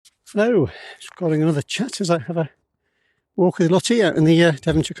Hello, just recording another chat as I have a walk with Lottie out in the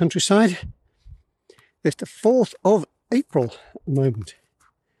Devonshire countryside. It's the 4th of April at the moment,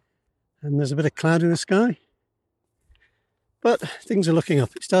 and there's a bit of cloud in the sky, but things are looking up.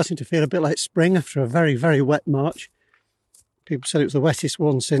 It's starting to feel a bit like spring after a very, very wet March. People said it was the wettest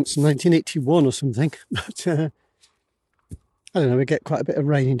one since 1981 or something, but I don't know, we get quite a bit of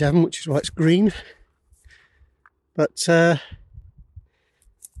rain in Devon, which is why it's green. But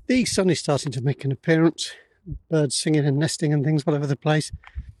the sun is starting to make an appearance. Birds singing and nesting and things all over the place.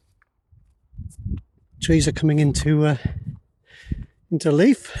 Trees are coming into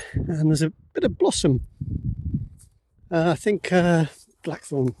leaf, and there's a bit of blossom. I think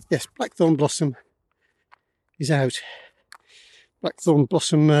blackthorn blossom is out. Blackthorn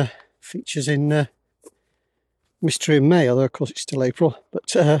blossom features in Mystery in May, although of course it's still April,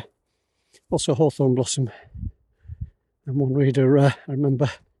 but also hawthorn blossom. And one reader, I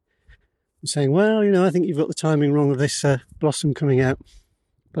remember, saying, well, I think you've got the timing wrong of this blossom coming out.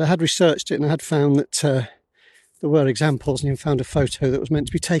 But I had researched it and I had found that there were examples, and even found a photo that was meant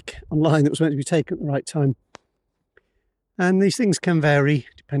to be taken online, that was meant to be taken at the right time. And these things can vary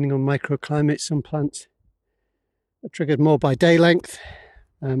depending on microclimates. Some plants are triggered more by day length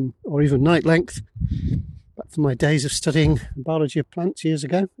or even night length. Back from my days of studying biology of plants years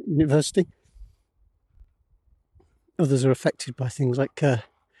ago at university. Others are affected by things like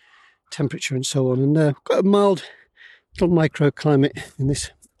temperature and so on, and quite a mild little microclimate in this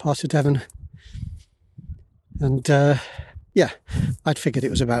part of Devon. And I'd figured it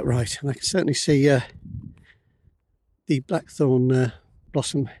was about right, and I can certainly see the blackthorn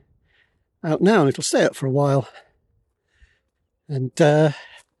blossom out now, and it'll stay up for a while. And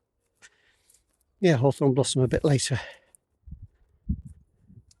hawthorn blossom a bit later.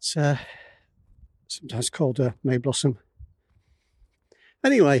 It's sometimes called May blossom.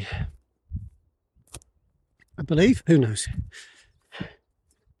 Anyway, I believe, who knows?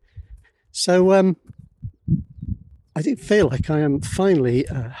 So I do feel like I am finally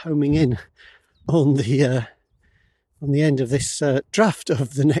homing in on the end of this draft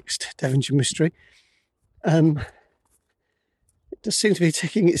of the next Devonshire mystery. It does seem to be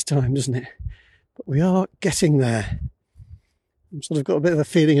taking its time, doesn't it? But we are getting there. I've sort of got a bit of a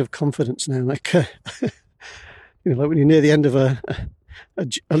feeling of confidence now, like like when you're near the end of a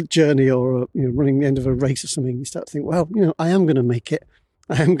journey, or running the end of a race or something, you start to think, well, I am going to make it.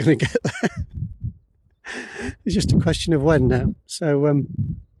 I am going to get there. It's just a question of when now. So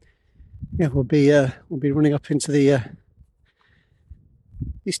we'll be running up into the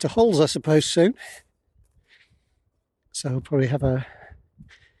Easter Halls, I suppose, soon. So I'll probably have a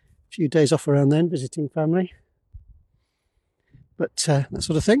few days off around then, visiting family. But that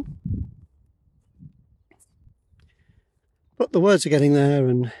sort of thing. But the words are getting there,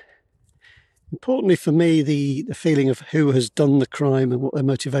 and importantly for me, the feeling of who has done the crime and what their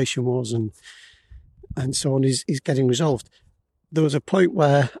motivation was and so on is getting resolved. There was a point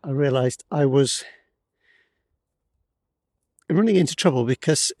where I realised I was running into trouble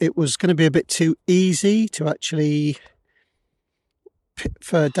because it was going to be a bit too easy to actually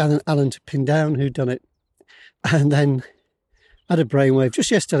for Dan and Alan to pin down who'd done it. And then I had a brainwave just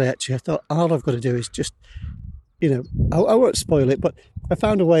yesterday, actually. I thought all I've got to do is just, I won't spoil it, but I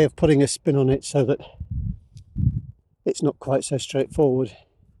found a way of putting a spin on it so that it's not quite so straightforward.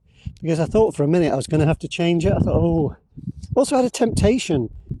 Because I thought for a minute I was going to have to change it. I thought, also had a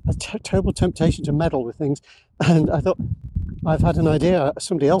terrible temptation to meddle with things. And I thought, I've had an idea,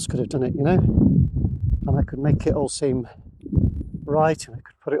 somebody else could have done it, and I could make it all seem right, and I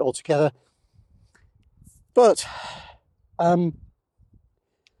could put it all together. But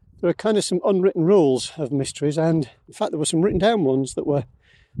there are kind of some unwritten rules of mysteries, and in fact there were some written down ones that were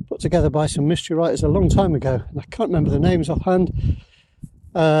put together by some mystery writers a long time ago, and I can't remember the names offhand.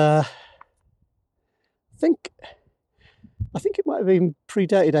 I think it might have even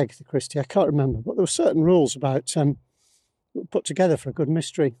predated Agatha Christie, I can't remember, but there were certain rules about put together for a good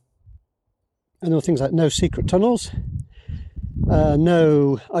mystery. And there were things like no secret tunnels,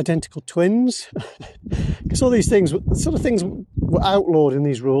 no identical twins, because all these things, sort of things were outlawed in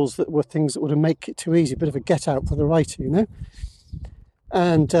these rules that were things that would make it too easy, a bit of a get out for the writer,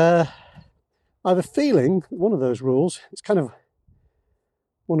 And I have a feeling one of those rules, it's kind of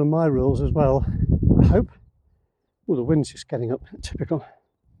one of my rules as well, I hope. Oh, the wind's just getting up, typical.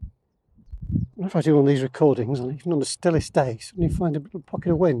 What if I do one of these recordings, and even on the stillest day, suddenly find a little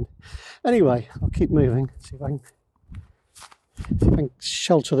pocket of wind? Anyway, I'll keep moving, see if I can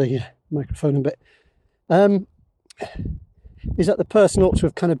shelter the microphone a bit. Is that the person ought to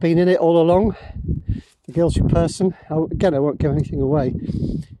have kind of been in it all along? The guilty person? Again, I won't give anything away.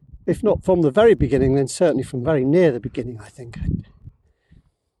 if not from the very beginning, then certainly from very near the beginning, I think.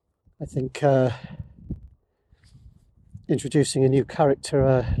 I think introducing a new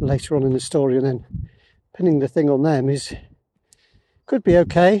character later on in the story and then pinning the thing on them could be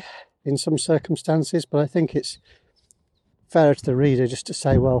okay in some circumstances, but I think it's fair to the reader just to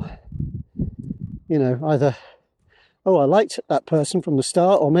say, well, you know, either, oh, I liked that person from the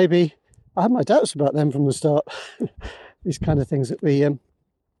start, or maybe I had my doubts about them from the start. These kind of things that we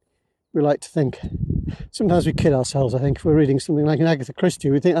like to think. Sometimes we kid ourselves, I think, if we're reading something like an Agatha Christie,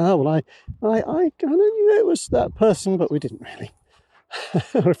 we think, oh, well, I kind of knew it was that person, but we didn't really.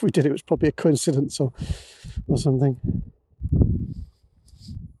 Or if we did, it was probably a coincidence or something.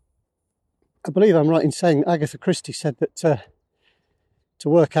 I believe I'm right in saying Agatha Christie said that to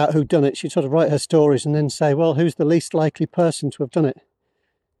work out who'd done it, she'd sort of write her stories and then say, well, who's the least likely person to have done it?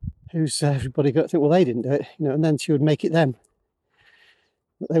 Who's everybody got to think, well, they didn't do it, you know, and then she would make it them.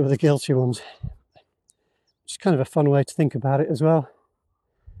 That they were the guilty ones. Which is kind of a fun way to think about it as well.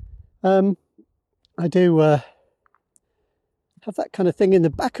 I do have that kind of thing in the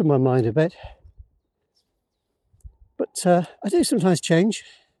back of my mind a bit. But I do sometimes change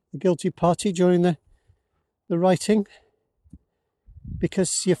the guilty party during the writing,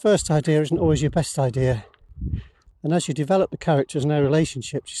 because your first idea isn't always your best idea. And as you develop the characters and their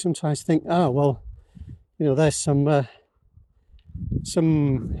relationships, you sometimes think, oh, well, you know, there's some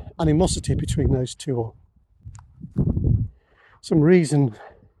animosity between those two, or some reason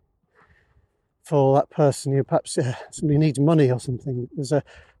for that person. You know, perhaps somebody needs money or something. There's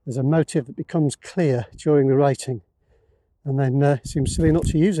a motive that becomes clear during the writing, and then it seems silly not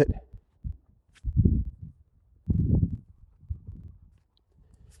to use it.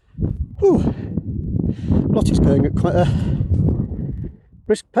 Whew. Lottie's going at quite a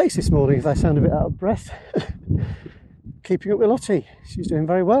brisk pace this morning, if I sound a bit out of breath. Keeping up with Lottie. She's doing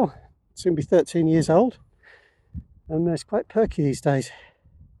very well. Soon be 13 years old. And it's quite perky these days.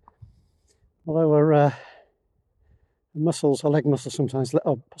 Although her muscles, her leg muscles sometimes,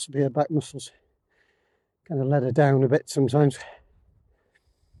 or possibly her back muscles, kind of let her down a bit sometimes.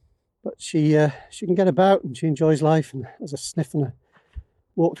 But she can get about and she enjoys life and has a sniff and a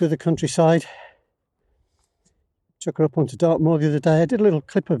walk through the countryside. Took her up onto Dartmoor the other day. I did a little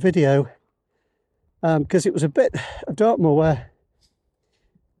clip of video because it was a bit of Dartmoor where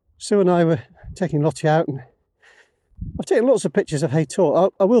Sue and I were taking Lottie out, and I've taken lots of pictures of Hay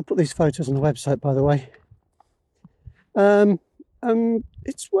Tor. I will put these photos on the website, by the way.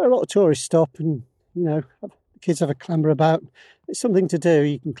 It's where a lot of tourists stop, and you know, the kids have a clamber about. It's something to do.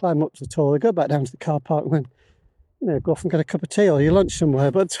 You can climb up to the Tor, go back down to the car park, and then, you know, go off and get a cup of tea or your lunch somewhere.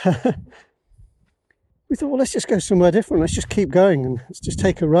 But we thought, well, let's just go somewhere different. Let's just keep going and let's just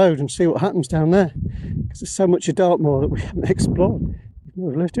take a road and see what happens down there. Because there's so much of Dartmoor that we haven't explored.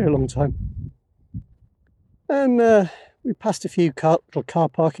 We've lived here a long time. And we passed a few little car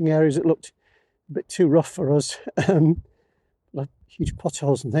parking areas that looked a bit too rough for us. Like huge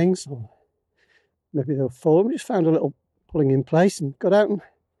potholes and things. Or maybe they were full. We just found a little pulling in place and got out and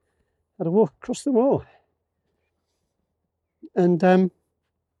had a walk across the moor. And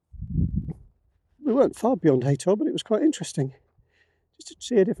we weren't far beyond Hay Tor, but it was quite interesting. Just to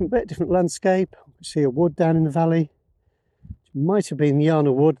see a different landscape. We could see a wood down in the valley. It might have been the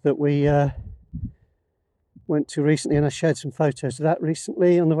Yarna Wood that we went to recently, and I shared some photos of that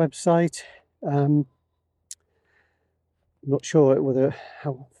recently on the website. I'm not sure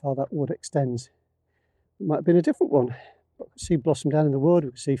how far that wood extends. It might have been a different one. But we could see blossom down in the wood. We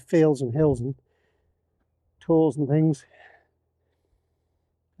could see fields and hills and tors and things.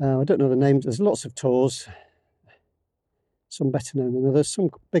 I don't know the names. There's lots of tors. Some better known than others,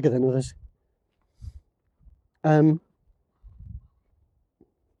 some bigger than others.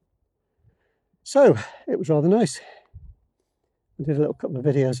 So it was rather nice. I did a little couple of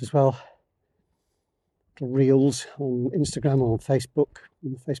videos as well, little reels on Instagram or on Facebook.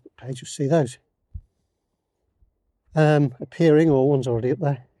 On the Facebook page, you'll see those appearing, or one's already up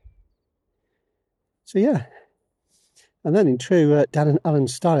there. So yeah. And then in true Dan and Alan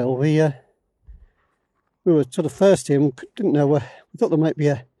style, we were sort of thirsty and didn't know where. We thought there might be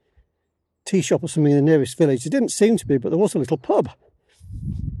a tea shop or something in the nearest village. There didn't seem to be, but there was a little pub.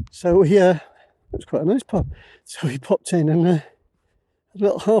 So it was quite a nice pub. So we popped in and had a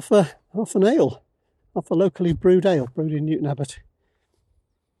little half an ale, half a locally brewed ale, brewed in Newton Abbot.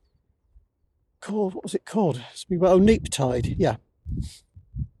 What was it called? Neap Tide, yeah.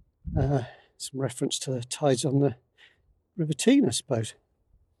 Some reference to the tides on the River Tean, I suppose.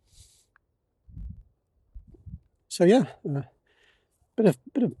 So yeah, bit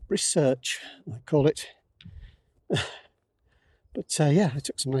of research, I call it. But yeah, I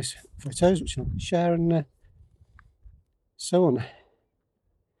took some nice photos, which I'll share, and so on.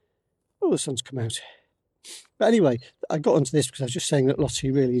 Oh, the sun's come out. But anyway, I got onto this because I was just saying that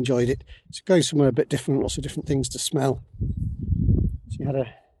Lottie really enjoyed it. It's going somewhere a bit different, lots of different things to smell. She had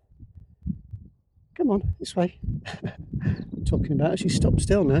a... Come on, this way. I'm talking about her. She stopped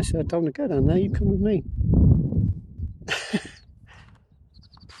still now. She said, I don't want to go down there, you come with me.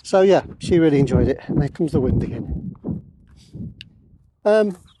 So yeah, she really enjoyed it. And there comes the wind again.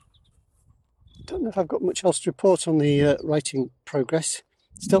 Don't know if I've got much else to report on the writing progress.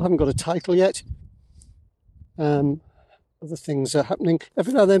 Still haven't got a title yet. Other things are happening.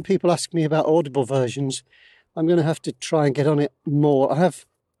 Every now and then people ask me about Audible versions. I'm going to have to try and get on it more. I have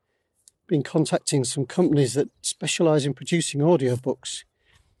been contacting some companies that specialise in producing audiobooks,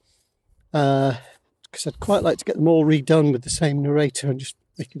 because I'd quite like to get them all redone with the same narrator and just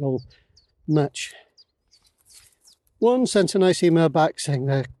make it all match. One sent a nice email back saying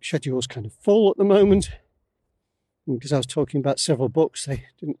their schedule's kind of full at the moment, and because I was talking about several books, they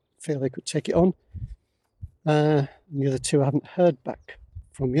didn't feel they could take it on. And the other two I haven't heard back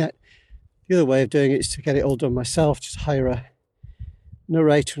from yet. The other way of doing it is to get it all done myself, just hire a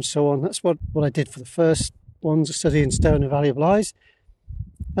narrator and so on. That's what I did for the first ones, A Study in Stone and Valuable Eyes.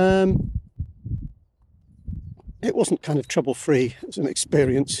 It wasn't kind of trouble-free as an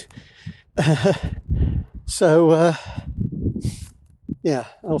experience. So yeah,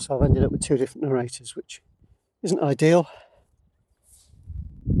 also I've ended up with two different narrators, which isn't ideal.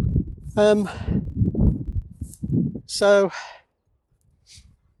 So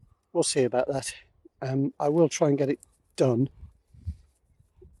we'll see about that. I will try and get it done.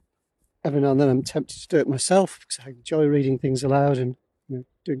 Every now and then I'm tempted to do it myself because I enjoy reading things aloud and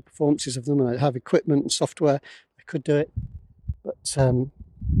doing performances of them, and I have equipment and software. I could do it, but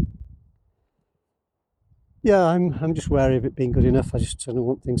yeah, I'm just wary of it being good enough. I just don't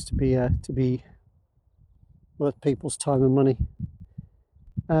want things to be worth people's time and money.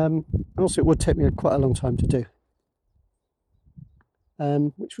 And also, it would take me quite a long time to do,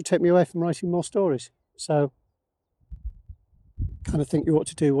 which would take me away from writing more stories. So, kind of think you ought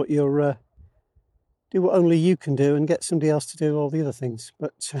to do what you're do what only you can do, and get somebody else to do all the other things.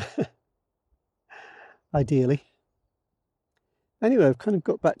 But ideally. Anyway, I've kind of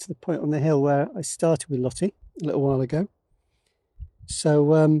got back to the point on the hill where I started with Lottie a little while ago.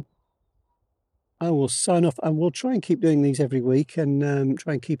 So I will sign off, and we'll try and keep doing these every week, and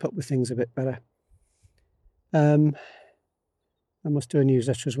try and keep up with things a bit better. I must do a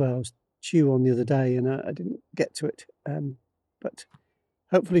newsletter as well. I was due on the other day and I didn't get to it, but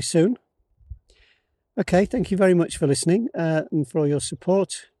hopefully soon. Okay, thank you very much for listening and for all your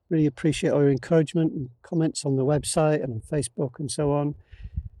support. Really appreciate all your encouragement and comments on the website and on Facebook and so on.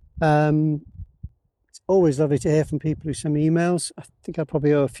 It's always lovely to hear from people who send me emails. I think I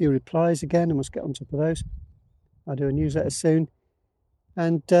probably owe a few replies again. I must get on top of those. I'll do a newsletter soon.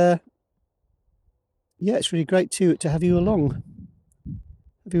 And yeah, it's really great to have you along.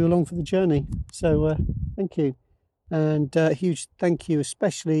 Have you along for the journey. So thank you. And a huge thank you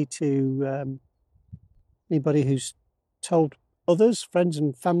especially to anybody who's told others, friends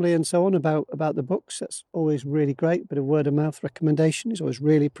and family and so on, about the books. That's always really great. A bit of word of mouth recommendation is always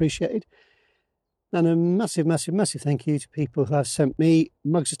really appreciated. And a massive, massive, massive thank you to people who have sent me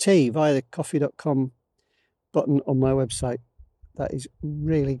mugs of tea via the coffee.com button on my website. That is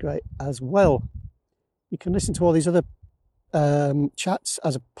really great as well. You can listen to all these other chats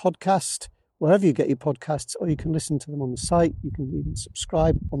as a podcast, wherever you get your podcasts, or you can listen to them on the site. You can even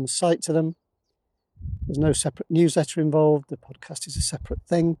subscribe on the site to them. There's no separate newsletter involved. The podcast is a separate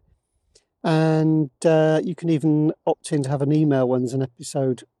thing. And you can even opt in to have an email when there's an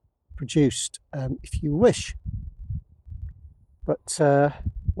episode produced, if you wish. But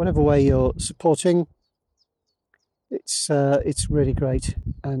whatever way you're supporting, it's really great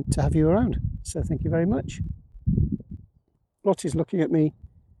and to have you around. So thank you very much. Lottie's looking at me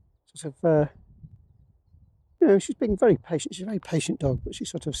sort of... she's being very patient. She's a very patient dog, but she's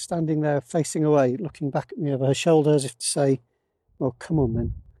sort of standing there facing away, looking back at me over her shoulder as if to say, well, come on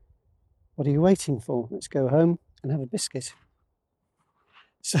then. What are you waiting for? Let's go home and have a biscuit.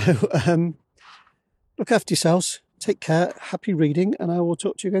 So look after yourselves. Take care. Happy reading, and I will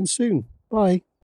talk to you again soon. Bye.